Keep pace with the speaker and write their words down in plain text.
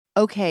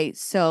Okay,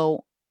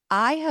 so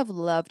I have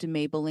loved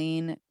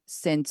Maybelline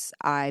since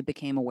I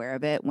became aware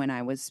of it when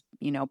I was,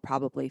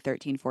 probably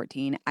 13,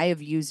 14. I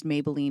have used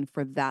Maybelline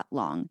for that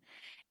long.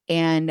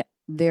 And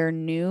their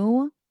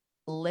new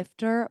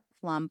Lifter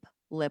Plump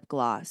lip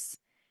gloss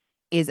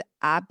is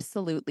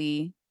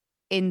absolutely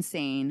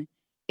insane.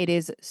 It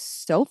is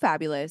so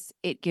fabulous.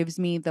 It gives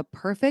me the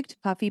perfect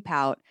puffy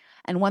pout.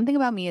 And one thing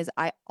about me is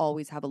I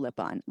always have a lip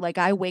on. Like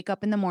I wake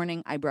up in the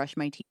morning, I brush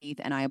my teeth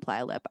and I apply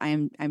a lip.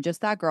 I'm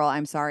just that girl.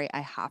 I'm sorry, I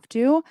have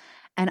to.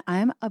 And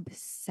I'm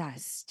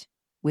obsessed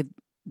with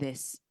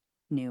this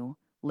new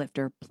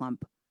Lifter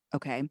Plump.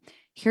 Okay.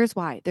 Here's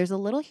why. There's a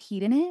little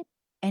heat in it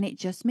and it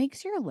just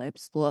makes your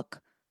lips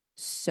look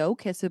so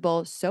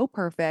kissable, so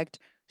perfect,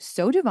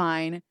 so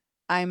divine.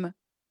 I'm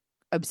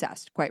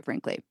obsessed, quite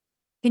frankly.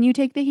 Can you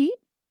take the heat?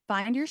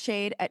 Find your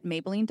shade at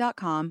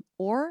Maybelline.com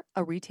or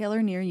a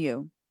retailer near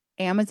you.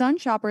 Amazon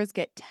shoppers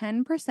get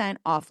 10%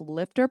 off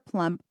Lifter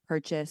Plump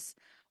purchase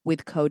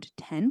with code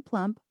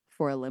 10PLUMP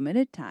for a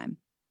limited time.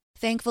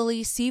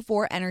 Thankfully,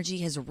 C4 Energy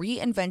has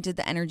reinvented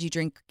the energy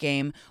drink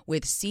game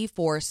with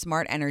C4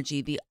 Smart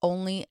Energy, the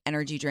only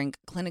energy drink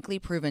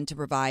clinically proven to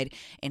provide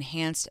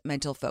enhanced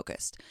mental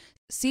focus.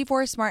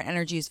 C4 Smart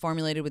Energy is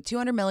formulated with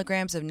 200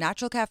 milligrams of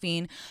natural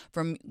caffeine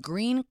from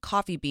green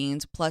coffee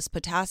beans, plus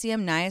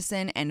potassium,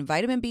 niacin, and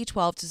vitamin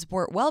B12 to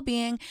support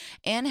well-being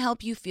and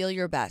help you feel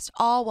your best,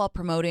 all while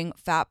promoting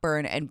fat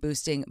burn and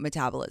boosting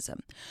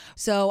metabolism.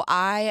 So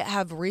I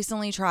have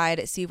recently tried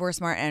C4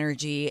 Smart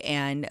Energy,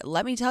 and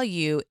let me tell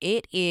you,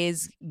 it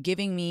is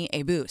giving me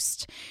a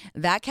boost.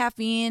 That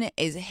caffeine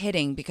is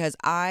hitting because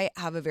I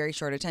have a very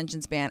short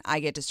attention span.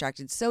 I get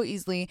distracted so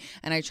easily,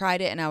 and I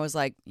tried it and I was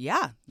like,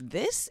 yeah,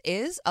 this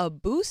is a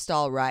boost,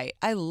 all right.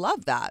 I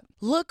love that.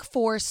 Look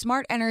for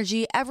Smart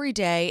Energy every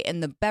day in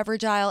the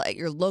beverage aisle at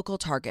your local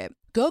Target.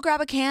 Go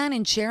grab a can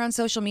and share on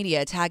social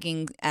media,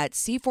 tagging at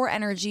C4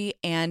 Energy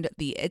and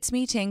the It's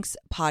Me Tinks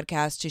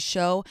podcast to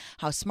show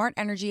how Smart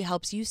Energy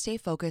helps you stay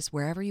focused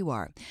wherever you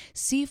are.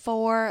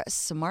 C4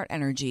 Smart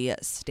Energy,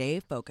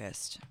 stay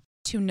focused.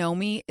 To know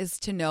me is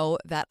to know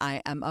that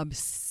I am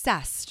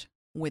obsessed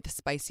with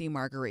spicy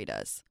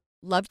margaritas.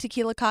 Love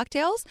tequila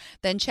cocktails?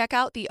 Then check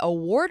out the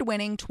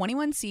award-winning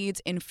 21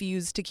 Seeds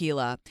Infused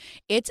Tequila.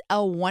 It's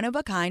a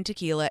one-of-a-kind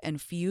tequila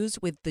infused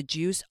with the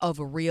juice of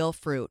real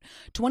fruit.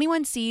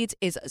 21 Seeds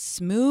is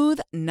smooth,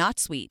 not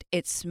sweet.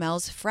 It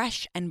smells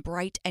fresh and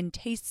bright and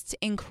tastes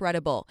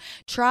incredible.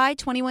 Try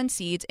 21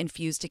 Seeds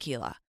Infused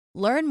Tequila.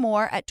 Learn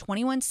more at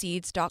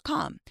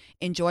 21seeds.com.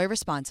 Enjoy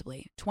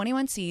responsibly.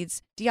 21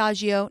 Seeds,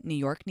 Diageo, New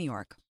York, New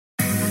York.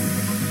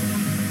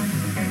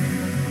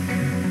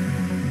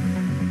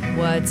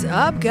 What's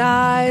up,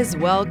 guys?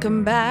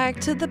 Welcome back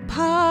to the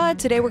pod.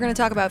 Today we're going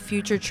to talk about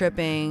future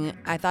tripping.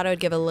 I thought I would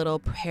give a little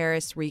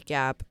Paris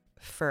recap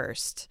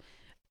first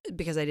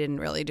because I didn't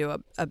really do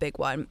a big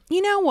one.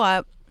 You know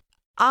what?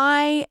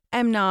 I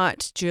am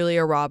not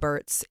Julia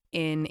Roberts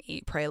in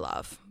Eat, Pray,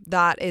 Love.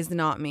 That is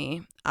not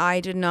me. I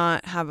did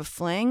not have a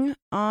fling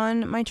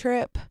on my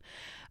trip.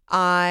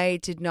 I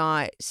did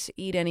not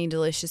eat any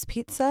delicious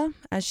pizza,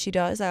 as she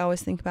does. I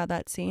always think about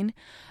that scene.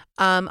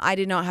 I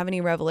did not have any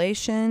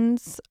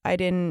revelations. I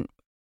didn't.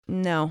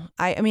 No.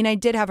 I mean, I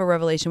did have a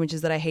revelation, which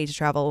is that I hate to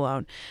travel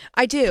alone.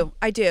 I do.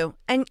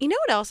 And you know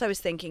what else I was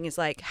thinking is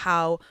like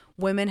how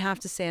women have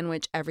to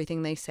sandwich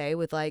everything they say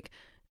with like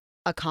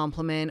a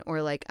compliment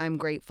or like I'm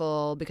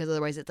grateful, because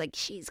otherwise it's like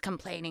she's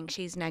complaining,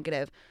 she's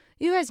negative.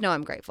 You guys know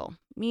I'm grateful.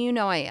 You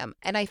know I am.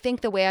 And I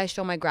think the way I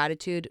show my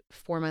gratitude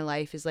for my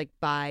life is like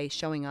by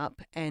showing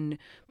up and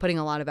putting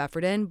a lot of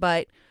effort in.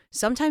 But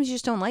sometimes you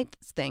just don't like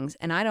things.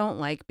 And I don't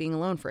like being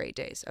alone for 8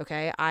 days.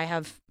 Okay. I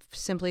have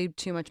simply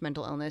too much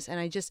mental illness and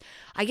I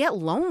get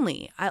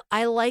lonely.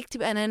 I like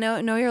to, and I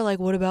know you're like,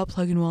 what about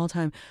plug and wall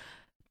time?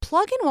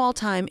 Plug and wall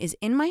time is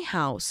in my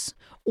house,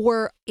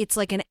 or it's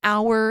like an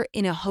hour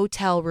in a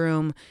hotel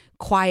room,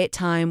 quiet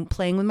time,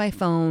 playing with my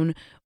phone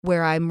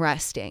where I'm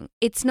resting.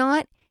 It's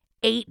not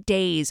 8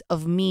 days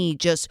of me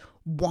just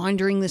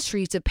wandering the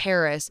streets of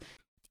Paris.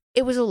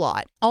 It was a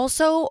lot.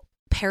 Also,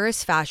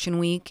 Paris Fashion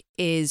Week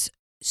is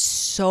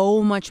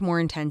so much more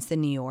intense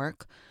than New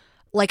York.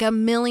 Like a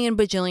million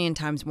bajillion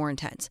times more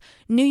intense.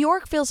 New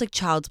York feels like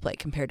child's play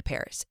compared to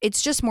Paris.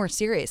 It's just more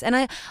serious. And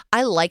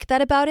I like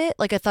that about it.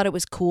 Like I thought it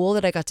was cool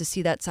that I got to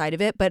see that side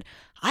of it, but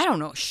I don't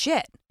know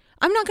shit.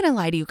 I'm not going to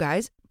lie to you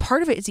guys.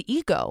 Part of it is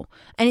ego.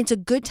 And it's a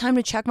good time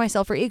to check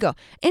myself for ego.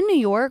 In New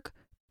York,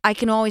 I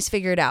can always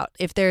figure it out.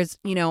 If there's,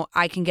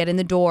 I can get in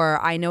the door.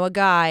 I know a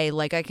guy,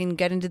 like I can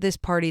get into this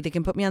party. They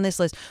can put me on this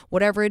list.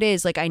 Whatever it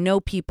is, like I know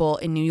people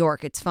in New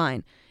York. It's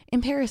fine.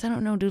 In Paris, I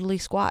don't know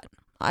doodly squat.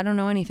 I don't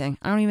know anything.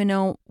 I don't even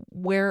know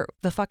where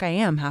the fuck I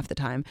am half the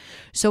time.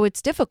 So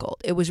it's difficult.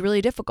 It was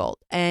really difficult.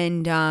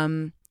 And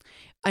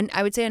And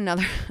I would say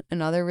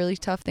another really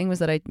tough thing was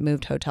that I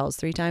moved hotels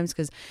 3 times,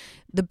 because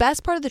the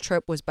best part of the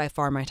trip was by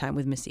far my time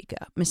with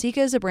Masika. Masika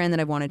is a brand that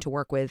I've wanted to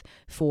work with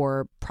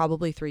for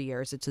probably 3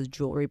 years. It's a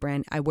jewelry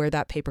brand. I wear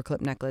that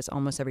paperclip necklace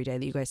almost every day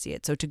that you guys see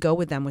it. So to go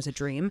with them was a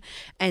dream.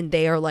 And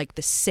they are like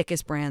the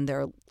sickest brand.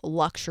 They're a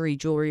luxury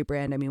jewelry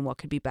brand. I mean, what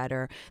could be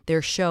better?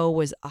 Their show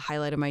was a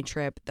highlight of my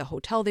trip. The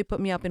hotel they put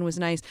me up in was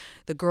nice.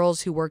 The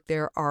girls who work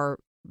there are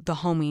the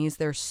homies.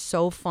 They're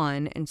so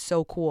fun and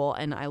so cool,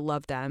 and I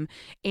love them.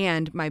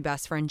 And my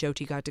best friend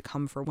Jyoti got to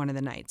come for one of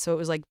the nights. So it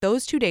was like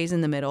those 2 days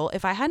in the middle.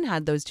 If I hadn't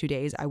had those 2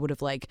 days, I would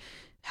have like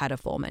had a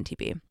full Menti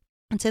B.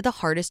 I'd say the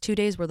hardest 2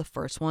 days were the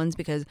first ones,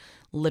 because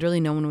literally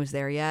no one was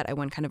there yet. I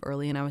went kind of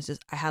early, and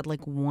I had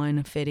like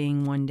one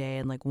fitting one day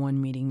and like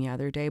one meeting the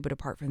other day. But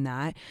apart from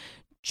that,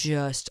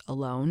 just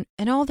alone.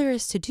 And all there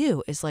is to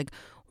do is like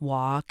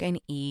walk and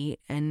eat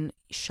and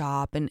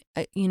shop. And,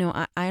 I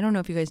don't know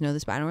if you guys know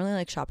this, but I don't really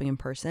like shopping in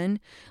person.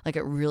 Like,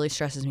 it really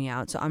stresses me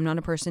out. So I'm not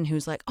a person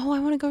who's like, oh, I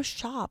want to go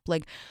shop.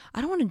 Like,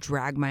 I don't want to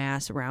drag my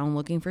ass around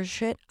looking for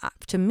shit.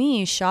 To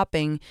me,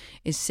 shopping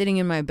is sitting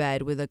in my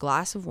bed with a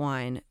glass of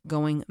wine,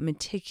 going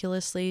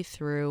meticulously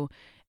through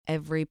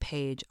every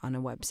page on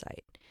a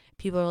website.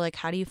 People are like,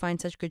 how do you find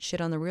such good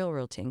shit on the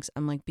Real Tinks?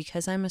 I'm like,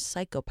 because I'm a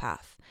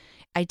psychopath.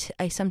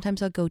 I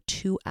sometimes I'll go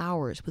 2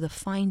 hours with a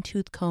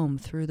fine-tooth comb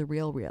through the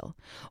Real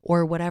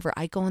or whatever.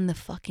 I go in the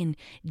fucking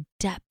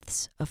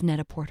depths of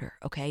Net-a-Porter,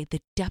 okay? The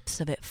depths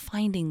of it,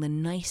 finding the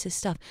nicest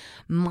stuff,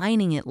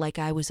 mining it like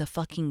I was a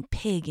fucking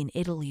pig in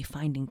Italy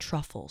finding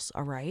truffles,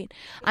 all right?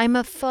 I'm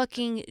a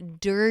fucking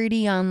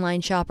dirty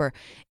online shopper.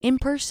 In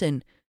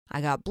person, I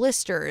got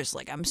blisters,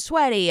 like I'm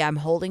sweaty, I'm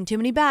holding too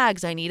many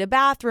bags, I need a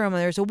bathroom,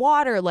 there's a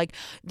water, like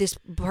this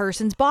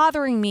person's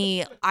bothering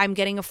me, I'm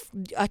getting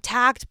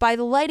attacked by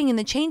the lighting in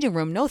the changing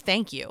room. No,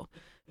 thank you.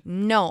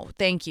 No,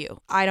 thank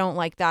you. I don't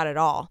like that at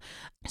all.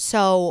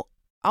 So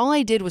all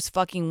I did was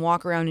fucking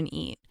walk around and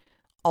eat.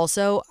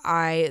 Also,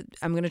 I'm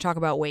going to talk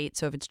about weight,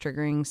 so if it's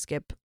triggering,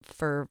 skip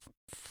for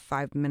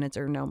 5 minutes,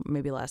 or no,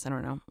 maybe less. I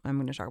don't know. I'm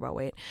going to talk about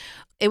weight.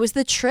 It was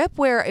the trip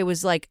where it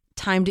was like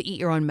time to eat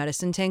your own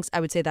medicine tanks. I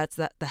would say that's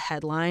the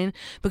headline,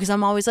 because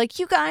I'm always like,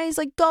 you guys,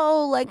 like,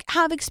 go, like,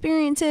 have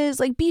experiences,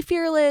 like, be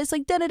fearless,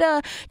 like,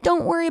 da-da-da.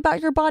 Don't worry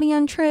about your body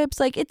on trips.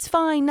 Like, it's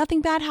fine.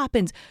 Nothing bad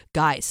happens.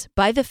 Guys,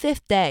 by the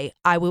 5th day,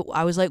 I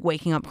was like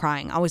waking up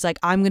crying. I was like,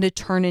 I'm going to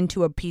turn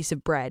into a piece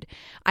of bread.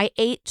 I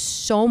ate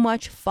so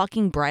much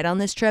fucking bread on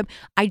this trip.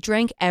 I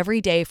drank every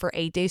day for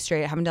 8 days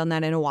straight. I haven't done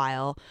that in a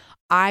while.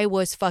 I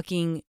was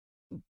fucking,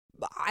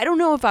 I don't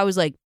know if I was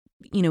like,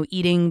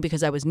 eating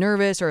because I was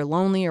nervous or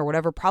lonely or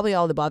whatever, probably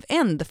all the above.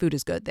 And the food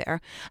is good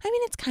there. I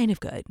mean, it's kind of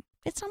good.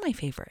 It's not my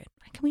favorite.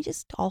 Can we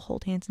just all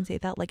hold hands and say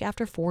that? Like,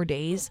 after 4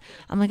 days,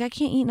 I'm like, I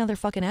can't eat another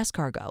fucking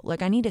escargot.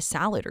 Like, I need a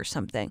salad or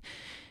something.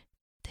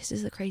 This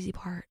is the crazy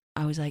part.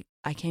 I was like,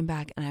 I came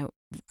back and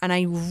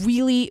I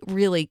really,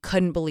 really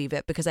couldn't believe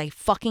it, because I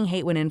fucking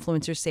hate when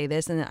influencers say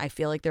this and I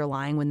feel like they're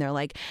lying when they're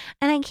like,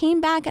 and I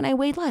came back and I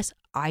weighed less.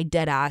 I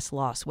dead ass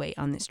lost weight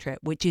on this trip,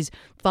 which is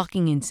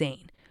fucking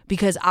insane,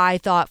 because I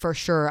thought for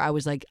sure, I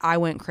was like, I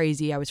went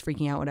crazy. I was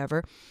freaking out,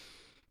 whatever.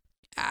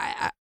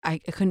 I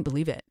couldn't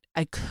believe it.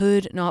 I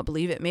could not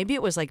believe it. Maybe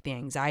it was like the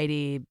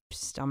anxiety,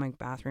 stomach,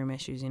 bathroom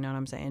issues, you know what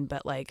I'm saying?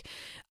 But like,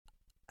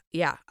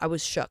 yeah, I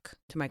was shook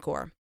to my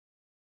core.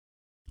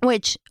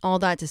 Which, all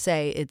that to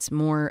say, it's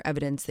more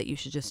evidence that you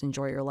should just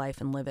enjoy your life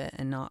and live it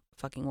and not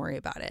fucking worry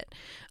about it.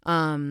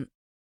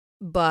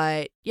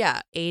 But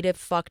yeah, ate a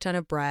fuck ton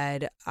of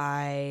bread.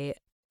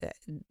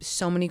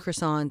 So many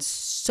croissants,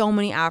 so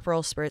many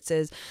Aperol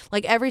spritzes.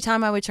 Like, every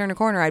time I would turn a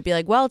corner, I'd be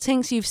like, well,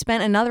 Tinks, you've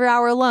spent another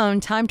hour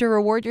alone. Time to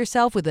reward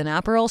yourself with an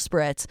Aperol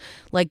spritz.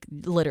 Like,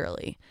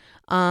 literally.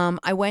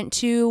 I went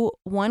to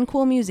one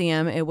cool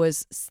museum. It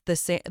was the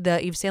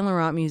Yves Saint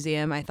Laurent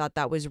Museum. I thought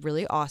that was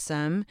really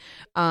awesome.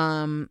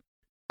 I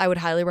would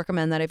highly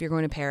recommend that if you're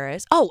going to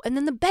Paris. Oh, and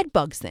then the bed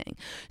bugs thing.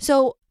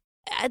 So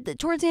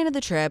towards the end of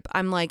the trip,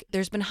 I'm like,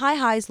 there's been high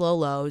highs, low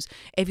lows.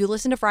 If you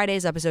listen to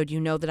Friday's episode, you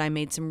know that I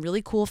made some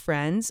really cool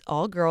friends,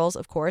 all girls,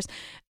 of course.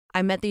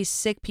 I met these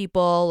sick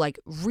people, like,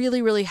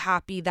 really, really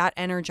happy. That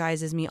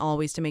energizes me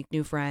always to make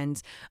new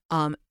friends.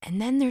 And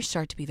then there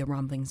start to be the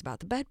rumblings about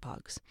the bed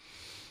bugs.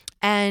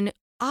 And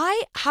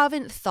I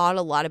haven't thought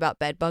a lot about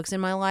bed bugs in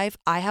my life.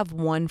 I have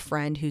one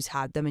friend who's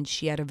had them, and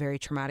she had a very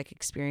traumatic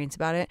experience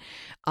about it.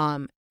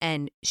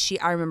 And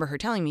I remember her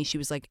telling me, she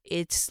was like,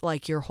 it's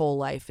like your whole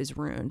life is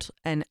ruined.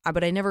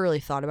 But I never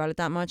really thought about it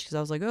that much, because I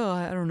was like, oh,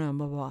 I don't know,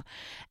 blah, blah, blah.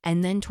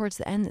 And then towards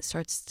the end, it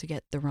starts to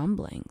get the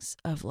rumblings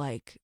of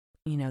like,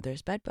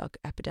 there's bed bug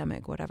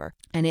epidemic, whatever.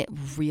 And it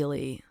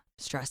really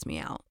stressed me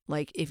out.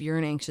 Like, if you're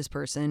an anxious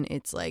person,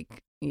 it's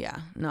like, yeah,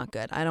 not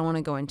good. I don't want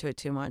to go into it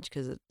too much,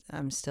 because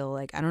I'm still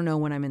like, I don't know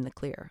when I'm in the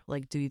clear.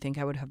 Like, do you think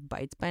I would have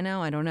bites by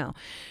now? I don't know.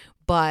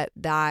 But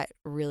that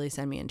really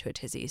sent me into a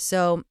tizzy.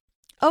 So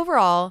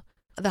overall,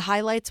 the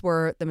highlights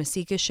were the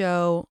Masika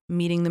show,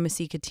 meeting the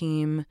Masika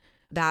team,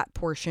 that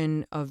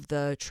portion of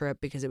the trip,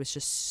 because it was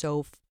just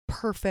so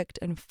perfect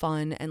and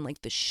fun. And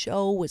like the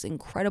show was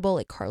incredible.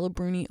 Like Carla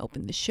Bruni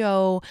opened the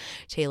show.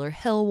 Taylor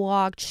Hill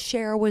walked.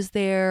 Cher was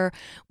there.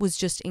 Was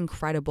just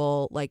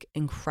incredible, like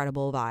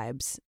incredible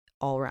vibes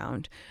all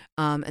around.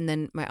 And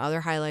then my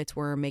other highlights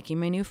were making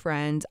my new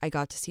friends. I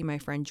got to see my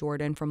friend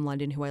Jordan from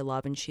London, who I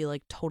love, and she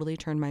like totally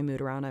turned my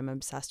mood around. I'm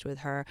obsessed with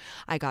her.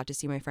 I got to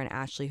see my friend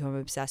Ashley, who I'm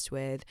obsessed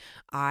with.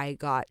 I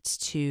got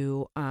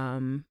to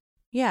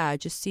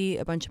just see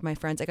a bunch of my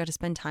friends. I got to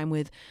spend time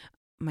with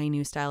my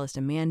new stylist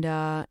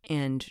Amanda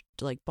and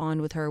to like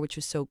bond with her, which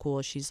was so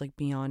cool. She's like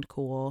beyond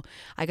cool.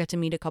 I got to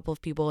meet a couple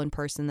of people in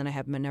person that I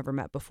have never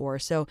met before.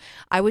 So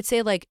I would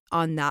say like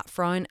on that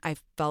front, I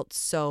felt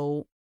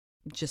so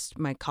just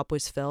my cup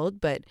was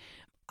filled, but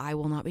I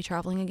will not be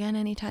traveling again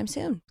anytime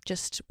soon.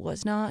 Just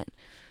wasn't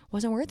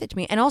worth it to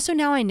me. And also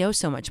now I know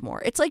so much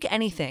more. It's like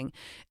anything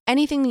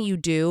that you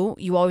do,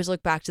 you always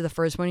look back to the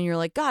first one and you're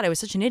like, God, I was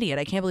such an idiot.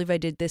 I can't believe I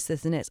did this,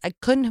 and this. I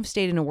couldn't have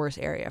stayed in a worse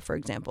area, for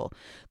example.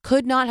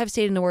 Could not have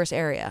stayed in a worse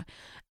area.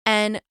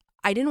 And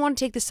I didn't want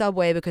to take the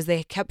subway because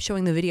they kept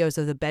showing the videos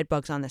of the bed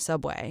bugs on the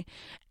subway.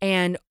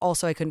 And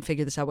also I couldn't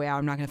figure the subway out.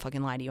 I'm not going to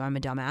fucking lie to you. I'm a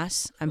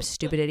dumbass. I'm a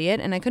stupid idiot.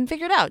 And I couldn't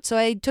figure it out. So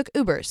I took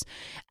Ubers.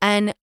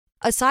 And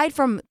aside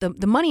from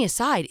the money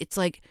aside, it's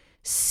like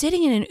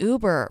sitting in an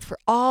Uber for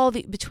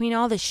between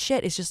all this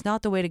shit is just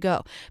not the way to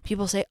go.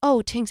 People say,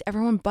 oh, Tinks,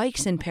 everyone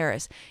bikes in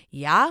Paris.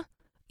 Yeah.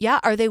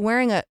 Are they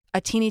wearing a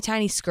teeny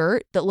tiny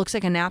skirt that looks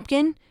like a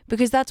napkin?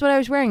 Because that's what I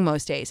was wearing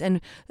most days,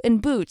 and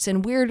boots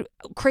and weird,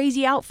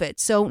 crazy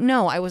outfits. So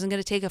no, I wasn't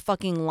going to take a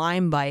fucking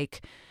Lime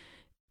bike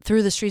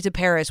through the streets of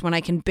Paris when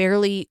I can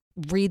barely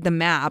read the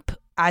map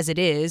as it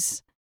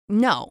is.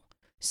 No.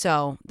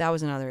 So that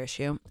was another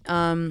issue.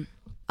 I'm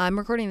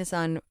recording this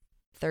on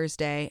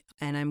Thursday,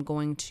 and I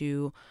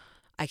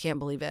can't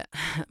believe it.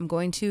 I'm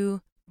going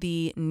to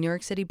the New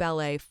York City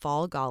Ballet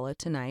Fall Gala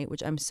tonight,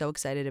 which I'm so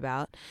excited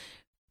about.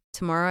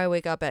 Tomorrow I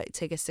wake up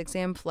take a 6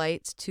 a.m.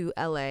 flight to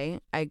LA.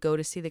 I go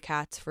to see the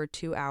cats for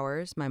 2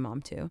 hours, my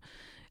mom too.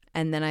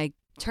 And then I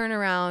turn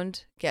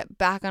around, get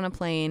back on a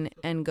plane,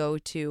 and go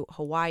to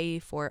Hawaii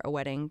for a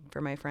wedding for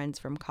my friends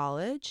from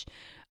college.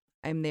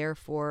 I'm there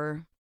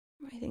for,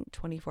 I think,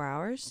 24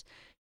 hours.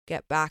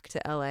 Get back to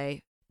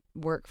LA,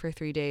 work for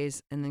 3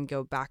 days, and then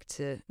go back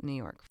to New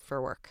York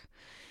for work.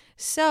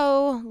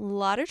 So, a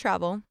lot of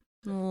travel.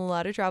 I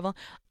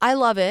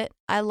love it.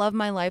 I love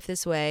my life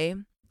this way.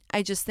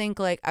 I just think,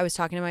 like, I was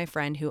talking to my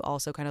friend who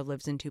also kind of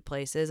lives in two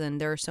places,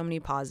 and there are so many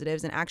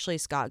positives. And actually,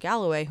 Scott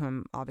Galloway, who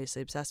I'm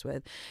obviously obsessed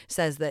with,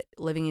 says that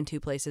living in two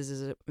places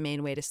is a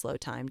main way to slow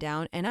time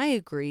down. And I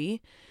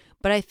agree,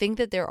 but I think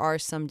that there are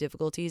some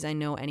difficulties. I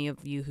know any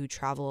of you who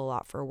travel a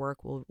lot for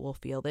work will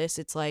feel this.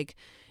 It's like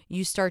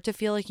you start to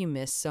feel like you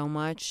miss so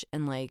much,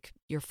 and like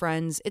your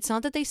friends, it's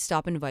not that they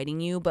stop inviting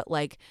you, but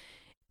like,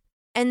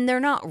 and they're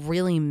not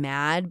really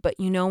mad, but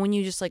you know, when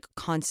you just like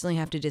constantly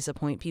have to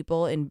disappoint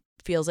people and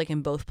feels like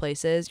in both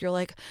places, they're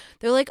like,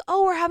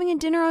 oh, we're having a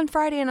dinner on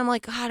Friday, and I'm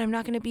like, God, I'm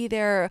not going to be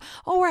there.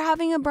 Oh, we're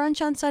having a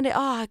brunch on Sunday.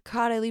 Oh,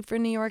 God, I leave for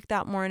New York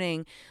that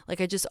morning.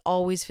 Like, I just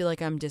always feel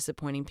like I'm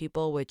disappointing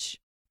people, which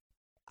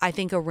I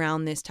think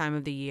around this time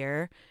of the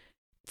year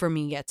for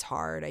me gets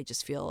hard. I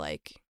just feel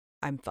like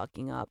I'm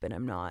fucking up and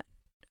I'm not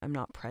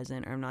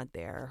present, or I'm not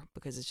there,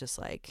 because it's just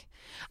like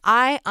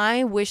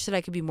I wish that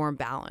I could be more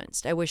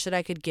balanced. I wish that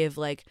I could give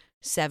like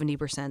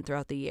 70%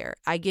 throughout the year.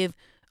 I give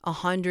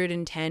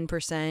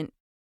 110%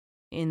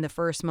 in the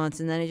first months,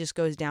 and then it just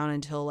goes down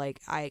until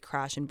like I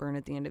crash and burn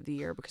at the end of the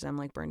year because I'm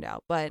like burned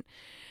out. But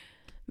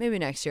maybe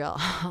next year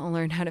I'll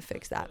learn how to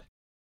fix that.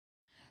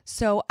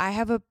 So I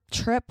have a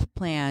trip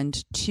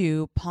planned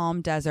to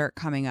Palm Desert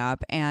coming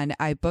up, and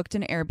I booked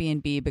an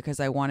Airbnb because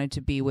I wanted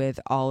to be with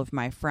all of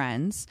my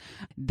friends.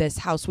 This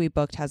house we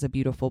booked has a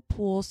beautiful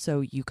pool,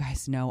 so you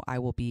guys know I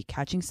will be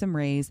catching some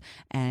rays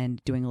and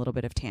doing a little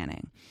bit of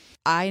tanning.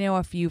 I know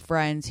a few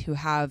friends who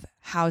have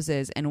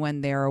houses, and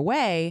when they're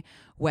away,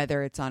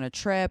 whether it's on a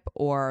trip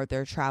or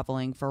they're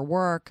traveling for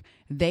work,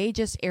 they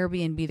just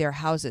Airbnb their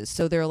houses.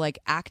 So they're like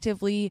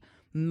actively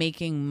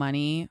making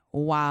money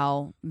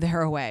while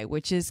they're away,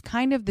 which is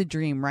kind of the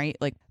dream, right?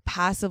 Like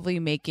passively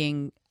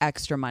making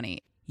extra money.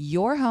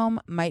 Your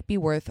home might be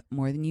worth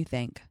more than you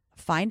think.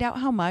 Find out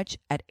how much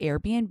at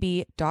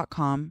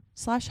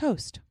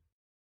airbnb.com/host.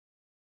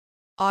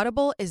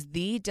 Audible is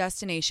the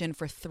destination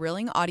for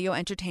thrilling audio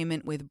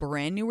entertainment with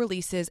brand new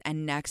releases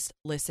and next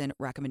listen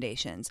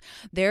recommendations.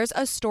 There's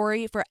a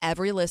story for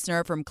every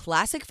listener, from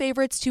classic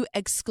favorites to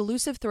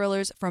exclusive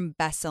thrillers from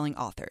best-selling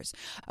authors.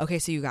 Okay,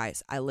 so you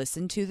guys, I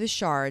listened to The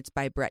Shards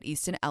by Bret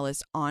Easton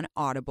Ellis on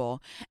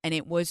Audible, and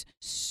it was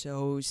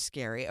so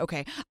scary.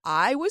 Okay,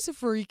 I was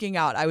freaking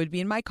out. I would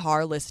be in my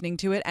car listening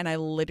to it, and I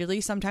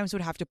literally sometimes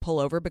would have to pull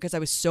over because I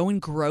was so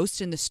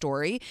engrossed in the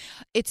story.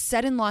 It's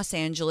set in Los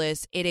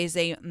Angeles. It is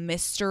a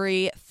mystery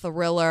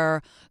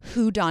thriller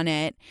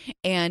whodunit,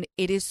 and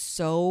it is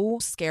so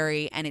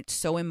scary and it's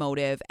so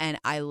emotive, and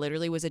I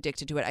literally was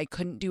addicted to it. I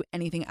couldn't do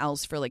anything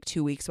else for like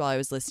 2 weeks while I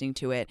was listening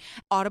to it.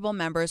 Audible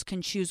members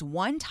can choose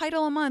one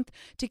title a month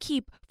to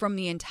keep from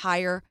the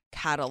entire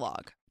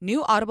catalog.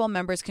 New Audible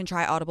members can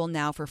try Audible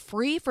now for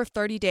free for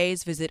 30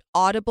 days. Visit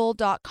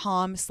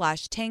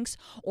audible.com/Tinks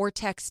or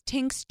text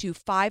Tinks to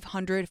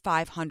 500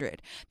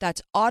 500.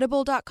 That's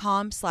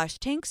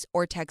audible.com/Tinks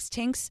or text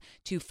Tinks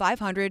to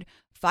 500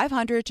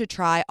 500 to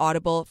try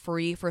Audible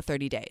free for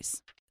 30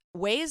 days.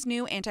 Ouai's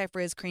new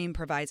anti-frizz cream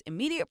provides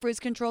immediate frizz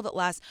control that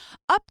lasts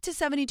up to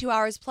 72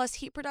 hours plus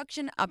heat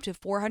production up to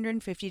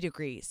 450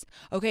 degrees.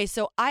 Okay,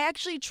 so I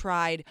actually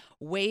tried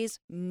Ouai's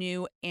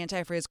new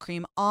anti-frizz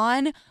cream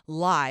on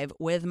live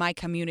with my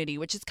community,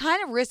 which is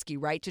kind of risky,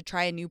 right? To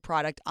try a new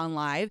product on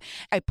live.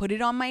 I put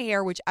it on my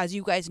hair, which as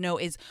you guys know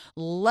is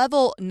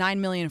level 9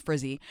 million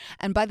frizzy.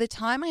 And by the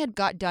time I had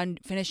got done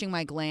finishing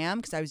my glam,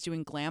 because I was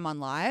doing glam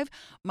on live,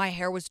 my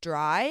hair was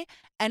dry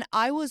and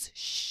I was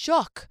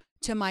shook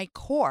to my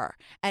core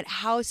at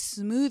how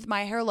smooth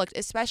my hair looked,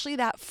 especially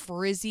that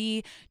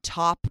frizzy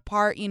top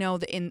part, you know,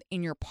 in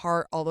your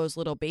part, all those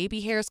little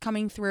baby hairs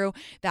coming through,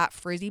 that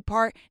frizzy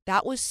part,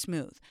 that was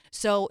smooth.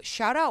 So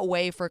shout out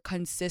Ouai for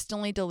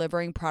consistently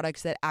delivering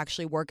products that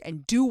actually work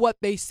and do what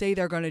they say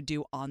they're going to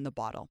do on the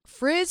bottle.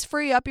 Frizz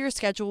free up your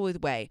schedule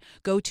with Ouai.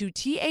 Go to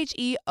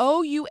THEOUAI.com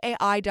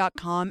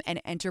and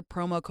enter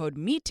promo code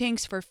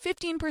MEETINKS for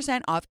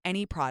 15% off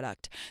any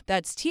product.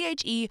 That's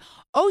THEOUAI.com,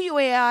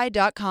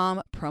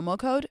 promo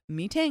code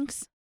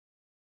MEETINKS.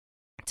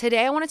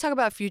 Today, I want to talk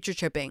about future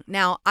tripping.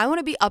 Now, I want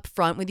to be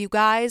upfront with you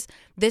guys.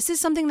 This is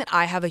something that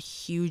I have a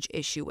huge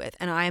issue with,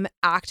 and I am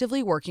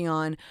actively working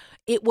on.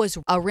 It was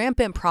a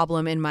rampant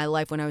problem in my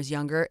life when I was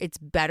younger. It's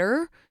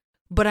better,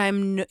 but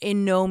I'm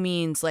in no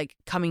means like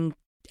coming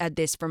at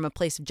this from a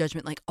place of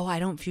judgment, like, oh, I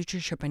don't future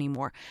trip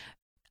anymore.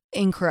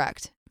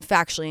 Incorrect.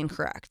 Factually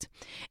incorrect.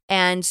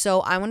 And so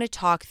I want to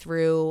talk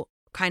through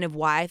kind of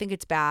why I think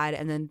it's bad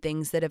and then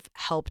things that have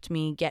helped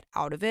me get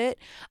out of it.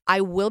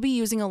 I will be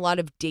using a lot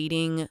of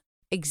dating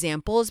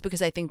examples because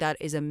I think that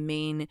is a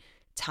main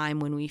time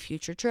when we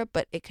future trip,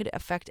 but it could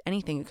affect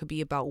anything. It could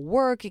be about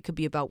work. It could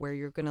be about where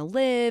you're going to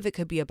live. It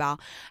could be about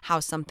how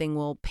something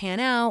will pan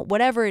out,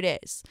 whatever it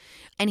is.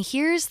 And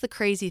here's the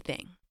crazy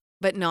thing,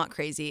 but not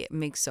crazy. It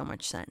makes so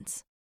much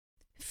sense.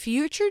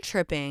 Future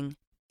tripping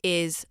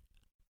is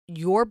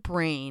your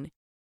brain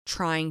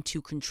trying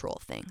to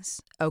control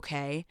things,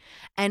 okay?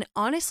 And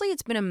honestly,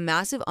 it's been a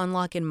massive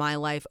unlock in my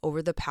life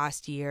over the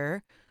past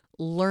year,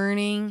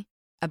 learning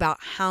about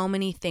how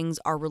many things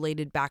are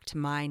related back to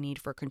my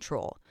need for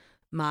control.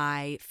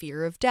 My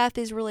fear of death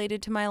is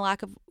related to my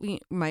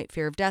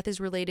fear of death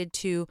is related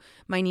to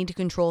my need to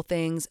control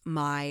things.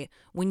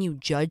 When you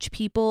judge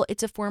people,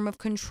 it's a form of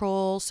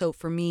control. So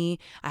for me,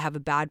 I have a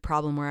bad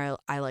problem where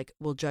I like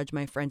will judge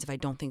my friends if I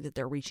don't think that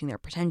they're reaching their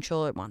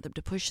potential. I want them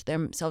to push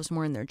themselves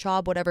more in their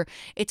job, whatever.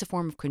 It's a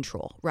form of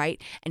control,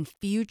 right? And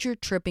future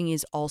tripping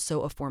is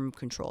also a form of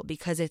control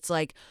because it's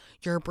like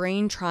your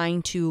brain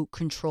trying to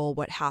control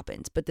what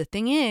happens. But the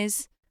thing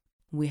is,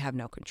 we have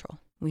no control.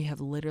 We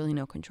have literally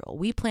no control.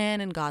 We plan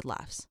and God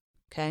laughs.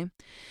 Okay.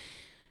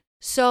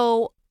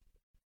 So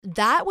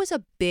that was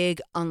a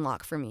big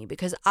unlock for me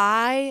because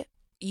I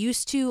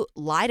used to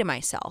lie to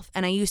myself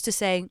and I used to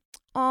say,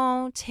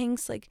 oh,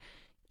 Tinks, like,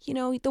 you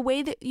know, the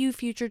way that you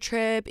future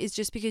trip is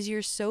just because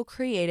you're so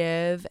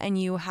creative and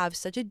you have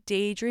such a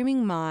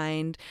daydreaming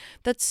mind.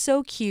 That's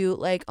so cute.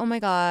 Like, oh my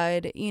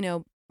God, you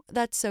know,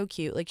 that's so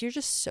cute. Like, you're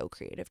just so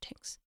creative,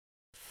 Tinks.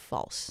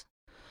 False.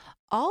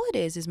 All it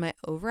is my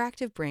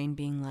overactive brain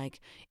being like,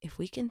 if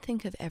we can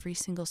think of every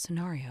single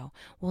scenario,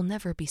 we'll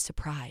never be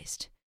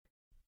surprised.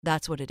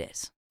 That's what it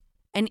is.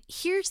 And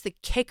here's the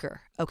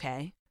kicker,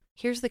 okay?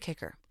 Here's the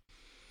kicker.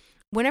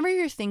 Whenever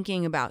you're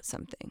thinking about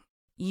something,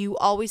 you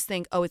always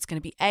think, oh, it's going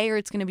to be A or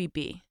it's going to be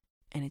B.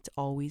 And it's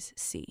always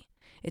C.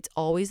 It's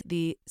always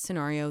the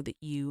scenario that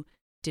you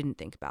didn't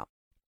think about.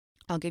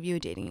 I'll give you a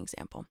dating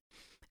example.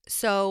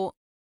 So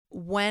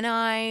when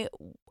I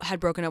had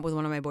broken up with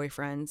one of my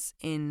boyfriends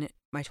in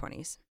my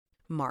 20s,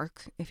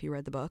 Mark, if you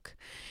read the book,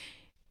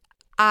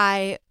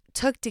 I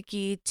took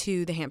Dickie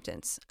to the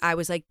Hamptons. I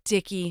was like,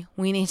 Dickie,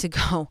 we need to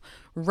go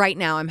right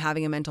now. I'm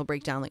having a mental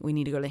breakdown. Like, we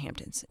need to go to the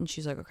Hamptons. And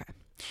she's like, okay.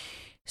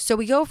 So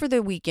we go for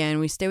the weekend.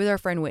 We stay with our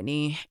friend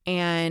Whitney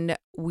and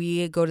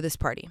we go to this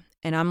party.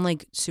 And I'm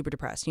like super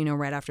depressed. You know,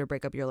 right after a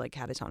breakup, you're like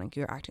catatonic.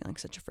 You're acting like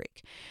such a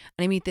freak.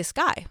 And I meet this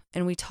guy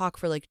and we talk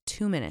for like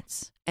 2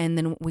 minutes. And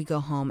then we go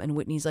home and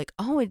Whitney's like,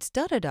 oh, it's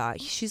da-da-da.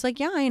 She's like,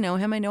 yeah, I know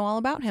him. I know all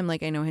about him.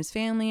 Like, I know his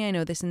family. I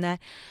know this and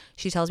that.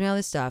 She tells me all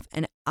this stuff.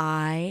 And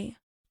I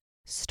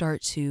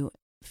start to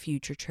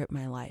future trip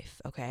my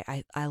life. Okay.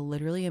 I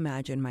literally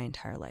imagine my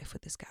entire life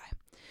with this guy.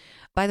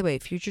 By the way,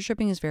 future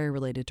tripping is very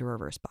related to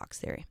reverse box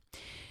theory.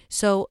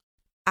 So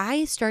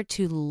I start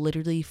to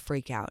literally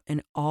freak out.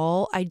 And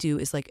all I do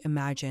is like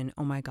imagine,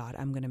 oh my God,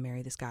 I'm going to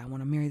marry this guy. I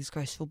want to marry this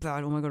guy so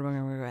bad. Oh my God, oh my God,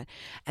 oh my God.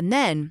 And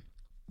then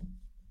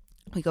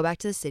we go back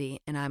to the city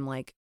and I'm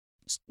like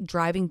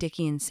driving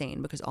Dickie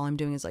insane because all I'm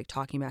doing is like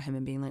talking about him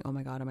and being like, oh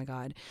my God, oh my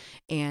God.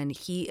 And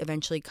he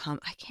eventually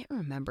I can't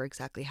remember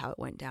exactly how it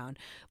went down,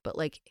 but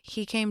like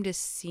he came to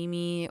see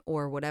me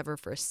or whatever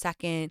for a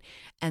second.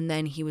 And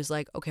then he was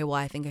like, okay, well,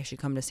 I think I should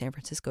come to San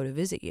Francisco to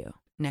visit you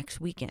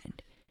next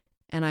weekend.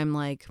 And I'm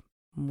like,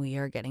 we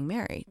are getting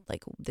married.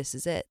 Like, this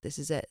is it. This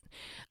is it.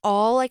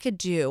 All I could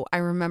do, I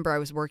remember I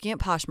was working at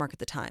Poshmark at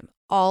the time.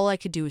 All I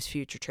could do was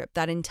future trip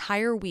that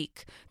entire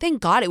week.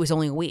 Thank God it was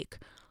only a week.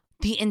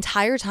 The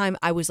entire time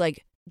I was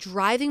like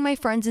driving my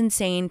friends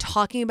insane,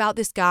 talking about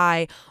this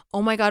guy.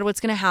 Oh my God, what's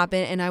going to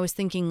happen? And I was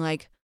thinking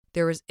like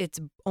it's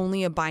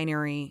only a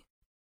binary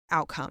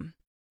outcome.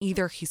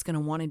 Either he's going to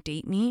want to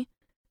date me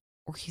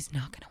or he's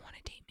not going to want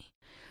to date me.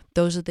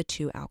 Those are the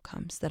two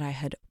outcomes that I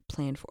had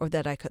planned for, or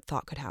that I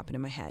thought could happen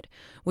in my head,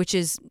 which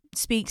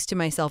speaks to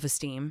my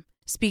self-esteem,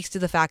 speaks to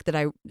the fact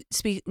that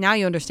now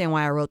you understand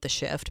why I wrote The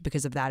Shift,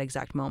 because of that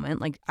exact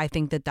moment. Like, I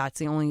think that's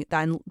the only,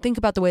 think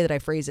about the way that I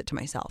phrase it to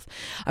myself.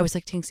 I was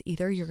like, Tinks,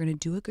 either you're going to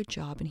do a good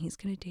job and he's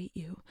going to date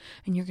you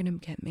and you're going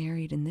to get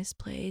married in this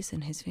place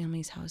and his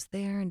family's house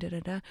there and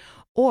da-da-da,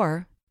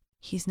 or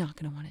he's not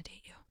going to want to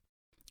date you.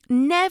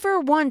 Never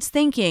once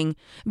thinking,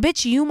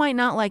 bitch, you might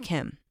not like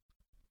him.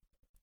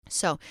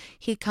 So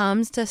he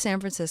comes to San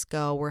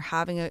Francisco. We're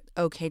having an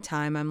okay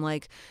time. I'm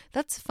like,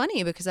 that's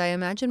funny because I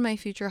imagine my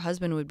future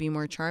husband would be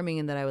more charming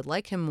and that I would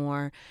like him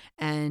more.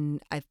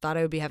 And I thought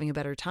I would be having a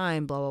better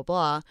time, blah, blah,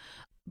 blah.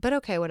 But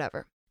okay,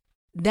 whatever.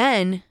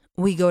 Then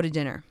we go to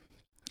dinner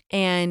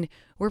and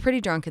we're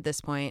pretty drunk at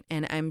this point.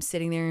 And I'm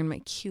sitting there in my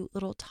cute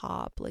little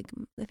top. Like,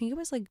 I think it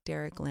was like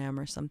Derek Lam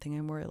or something.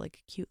 I wore like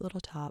a cute little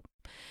top.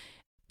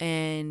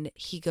 And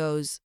he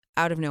goes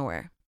out of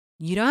nowhere,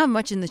 you don't have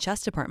much in the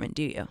chest department,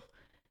 do you?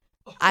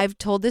 I've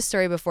told this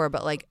story before,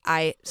 but like,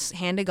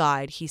 hand to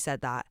God, he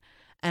said that.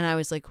 And I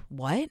was like,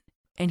 what?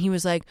 And he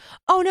was like,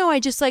 oh no, I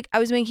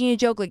was making a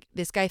joke. Like,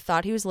 this guy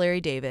thought he was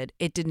Larry David.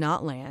 It did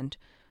not land.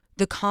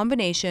 The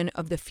combination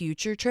of the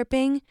future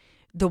tripping,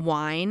 the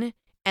wine,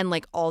 and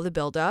like all the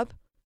buildup,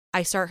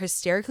 I start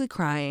hysterically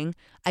crying.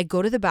 I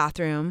go to the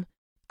bathroom.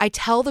 I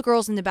tell the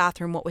girls in the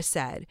bathroom what was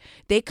said.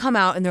 They come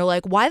out and they're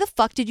like, why the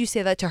fuck did you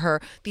say that to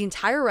her? The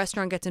entire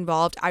restaurant gets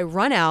involved. I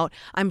run out.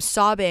 I'm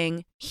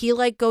sobbing. He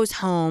like goes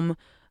home.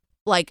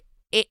 Like,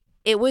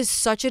 it was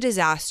such a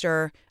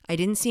disaster. I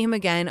didn't see him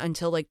again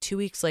until like 2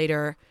 weeks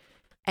later.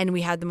 And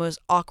we had the most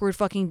awkward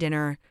fucking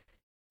dinner.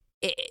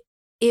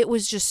 It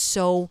was just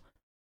so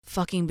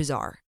fucking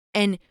bizarre.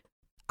 And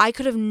I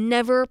could have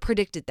never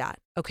predicted that.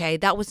 Okay.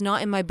 That was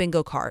not in my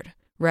bingo card.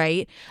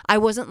 Right? I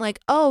wasn't like,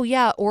 oh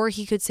yeah, or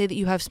he could say that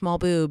you have small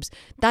boobs.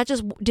 That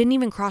just didn't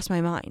even cross my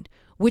mind,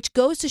 which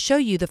goes to show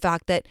you the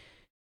fact that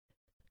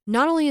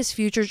not only is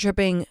future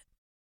tripping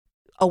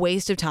a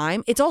waste of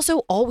time, it's also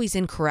always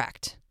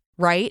incorrect,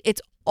 right?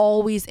 It's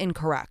always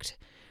incorrect.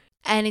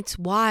 And it's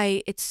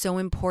why it's so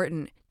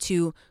important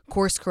to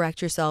course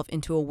correct yourself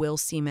into a will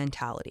see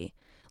mentality.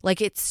 Like,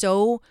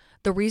 the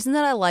reason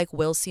that I like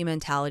will see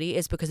mentality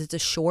is because it's a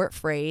short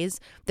phrase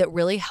that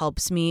really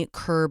helps me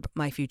curb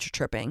my future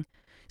tripping.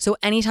 So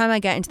anytime I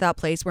get into that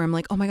place where I'm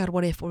like, oh my God,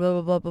 what if, blah,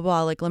 blah, blah, blah,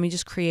 blah, like, let me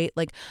just create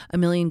like a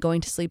million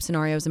going to sleep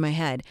scenarios in my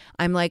head.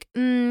 I'm like,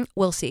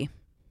 we'll see.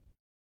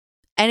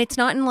 And it's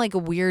not in like a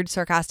weird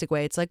sarcastic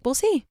way. It's like, we'll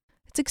see.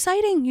 It's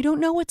exciting. You don't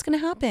know what's going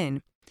to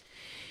happen.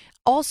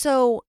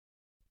 Also,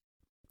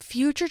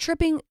 future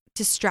tripping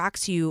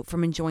distracts you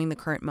from enjoying the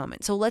current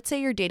moment. So let's say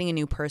you're dating a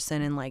new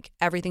person and like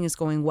everything is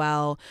going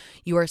well.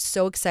 You are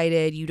so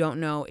excited. You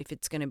don't know if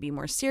it's going to be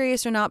more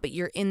serious or not, but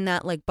you're in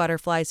that like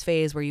butterflies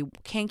phase where you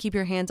can't keep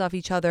your hands off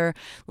each other.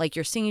 Like,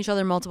 you're seeing each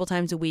other multiple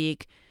times a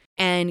week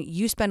and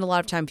you spend a lot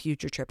of time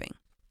future tripping.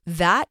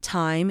 That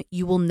time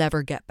you will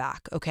never get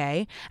back.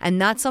 Okay. And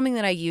that's something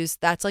that I use.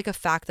 That's like a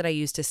fact that I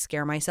use to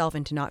scare myself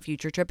into not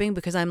future tripping,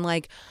 because I'm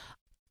like,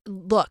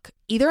 look,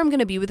 either I'm going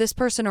to be with this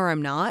person or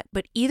I'm not.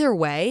 But either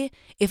way,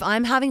 if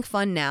I'm having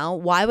fun now,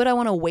 why would I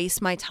want to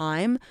waste my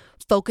time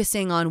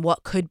focusing on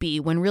what could be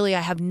when really I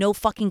have no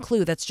fucking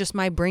clue? That's just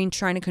my brain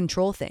trying to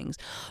control things.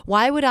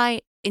 Why would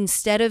I,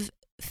 instead of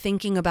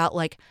thinking about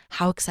like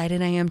how excited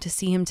I am to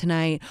see him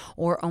tonight,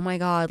 or oh my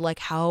God, like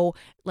how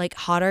like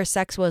hot our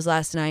sex was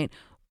last night,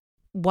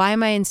 why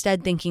am I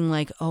instead thinking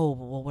like, oh,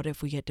 well, what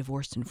if we get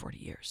divorced in 40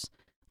 years?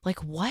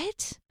 Like,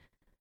 what?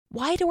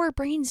 Why do our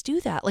brains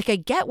do that? Like, I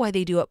get why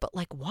they do it, but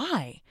like,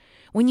 why?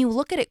 When you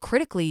look at it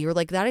critically, you're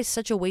like, that is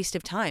such a waste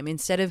of time.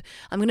 Instead of,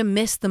 I'm going to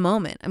miss the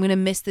moment. I'm going to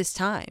miss this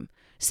time.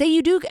 Say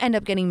you do end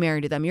up getting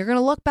married to them. You're going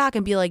to look back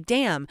and be like,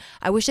 damn,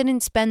 I wish I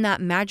didn't spend that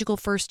magical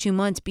first 2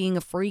 months being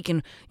a freak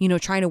and, you know,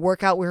 trying to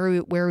work out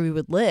where we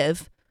would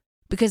live.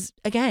 Because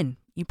again,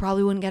 you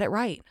probably wouldn't get it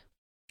right.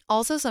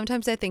 Also,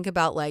 sometimes I think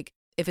about like,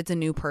 if it's a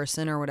new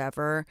person or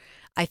whatever,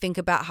 I think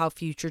about how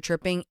future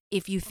tripping,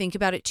 if you think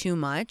about it too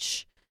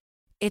much,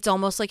 it's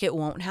almost like it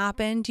won't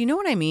happen. Do you know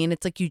what I mean?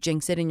 It's like you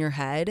jinx it in your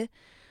head.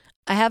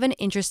 I have an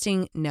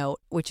interesting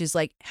note, which is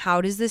like,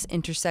 how does this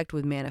intersect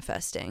with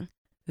manifesting?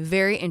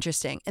 Very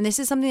interesting. And this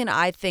is something that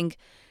I think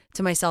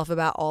to myself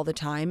about all the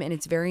time. And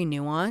it's very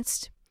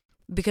nuanced,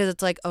 because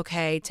it's like,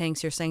 okay,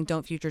 Tanks, you're saying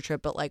don't future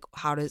trip, but like,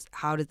 how does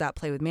that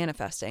play with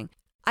manifesting?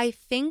 I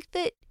think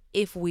that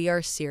if we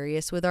are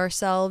serious with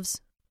ourselves,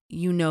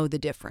 you know the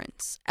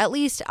difference. At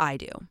least I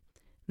do.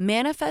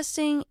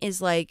 Manifesting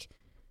is like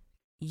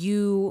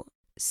you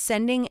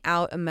sending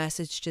out a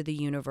message to the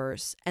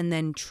universe and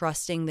then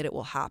trusting that it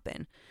will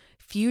happen.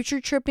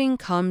 Future tripping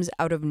comes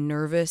out of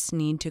nervous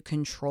need to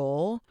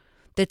control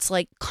that's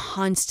like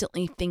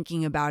constantly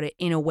thinking about it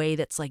in a way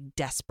that's like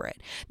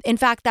desperate. In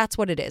fact, that's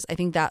what it is. I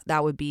think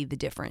that would be the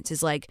difference,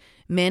 is like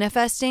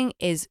manifesting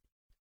is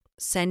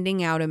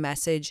sending out a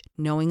message,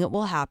 knowing it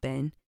will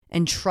happen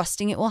and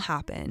trusting it will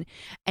happen.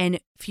 And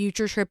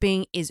future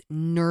tripping is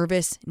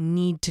nervous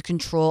need to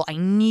control. I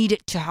need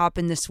it to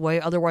happen this way,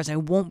 otherwise I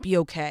won't be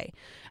okay.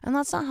 And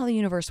that's not how the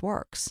universe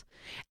works.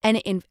 And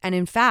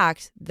in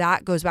fact,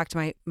 that goes back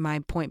to my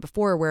point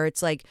before, where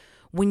it's like,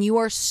 when you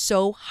are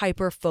so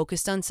hyper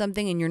focused on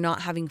something and you're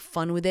not having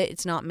fun with it,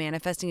 it's not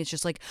manifesting. It's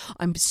just like,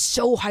 I'm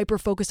so hyper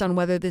focused on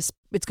whether it's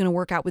going to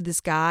work out with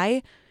this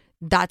guy.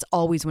 That's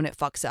always when it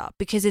fucks up,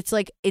 because it's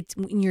like, it's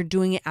when you're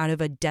doing it out of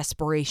a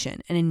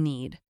desperation and a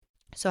need.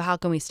 So how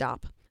can we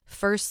stop?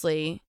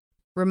 Firstly,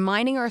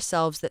 reminding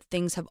ourselves that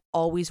things have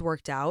always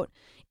worked out,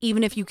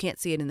 even if you can't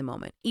see it in the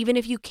moment, even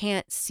if you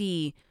can't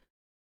see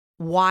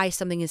why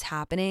something is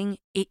happening,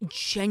 it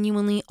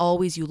genuinely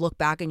always, you look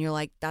back and you're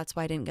like, that's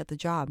why I didn't get the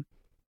job.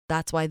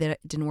 That's why that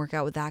didn't work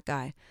out with that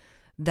guy.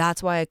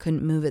 That's why I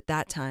couldn't move at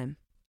that time.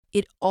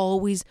 It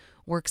always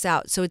works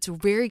out. So it's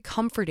very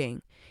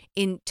comforting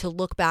to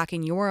look back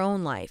in your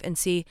own life and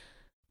see,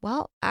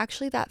 well,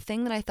 actually that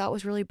thing that I thought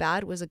was really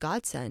bad was a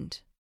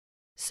godsend.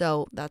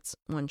 So that's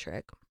one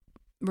trick.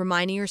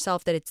 Reminding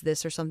yourself that it's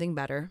this or something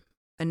better.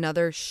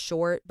 Another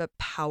short but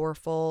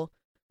powerful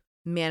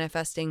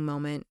manifesting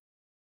moment.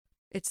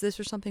 It's this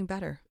or something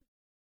better.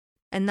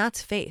 And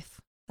that's faith.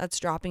 That's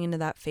dropping into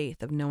that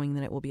faith of knowing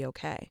that it will be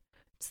okay.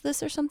 It's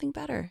this or something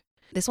better.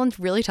 This one's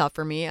really tough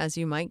for me, as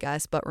you might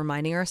guess, but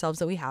reminding ourselves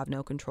that we have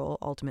no control,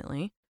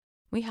 ultimately.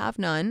 We have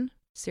none,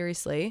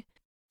 seriously,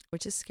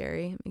 which is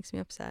scary. It makes me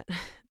upset.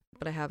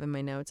 But I have in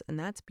my notes, and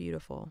that's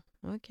beautiful.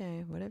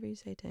 Okay, whatever you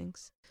say,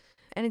 Tinks.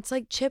 And it's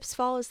like chips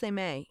fall as they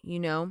may, you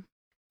know?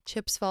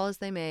 Chips fall as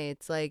they may.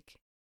 It's like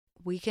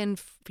we can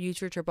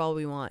future trip all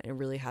we want. It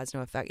really has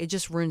no effect. It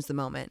just ruins the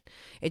moment.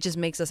 It just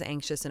makes us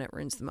anxious and it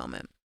ruins the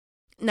moment.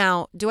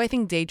 Now, do I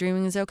think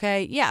daydreaming is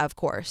okay? Yeah, of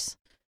course.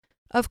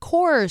 Of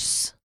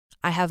course.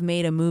 I have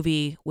made a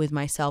movie with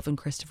myself and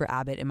Christopher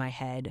Abbott in my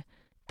head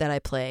that I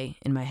play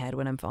in my head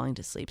when I'm falling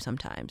to sleep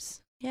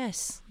sometimes.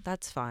 Yes,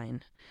 that's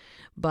fine.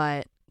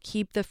 But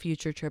keep the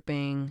future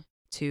tripping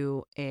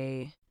to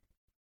a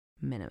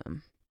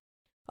minimum.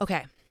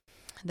 Okay,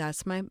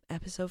 that's my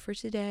episode for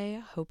today.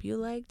 Hope you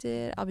liked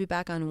it. I'll be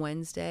back on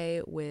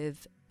Wednesday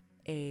with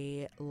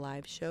a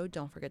live show.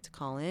 Don't forget to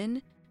call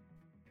in.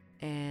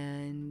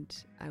 And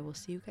I will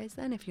see you guys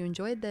then. If you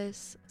enjoyed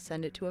this,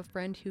 send it to a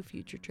friend who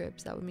future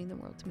trips. That would mean the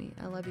world to me.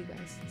 I love you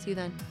guys. See you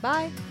then.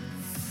 Bye.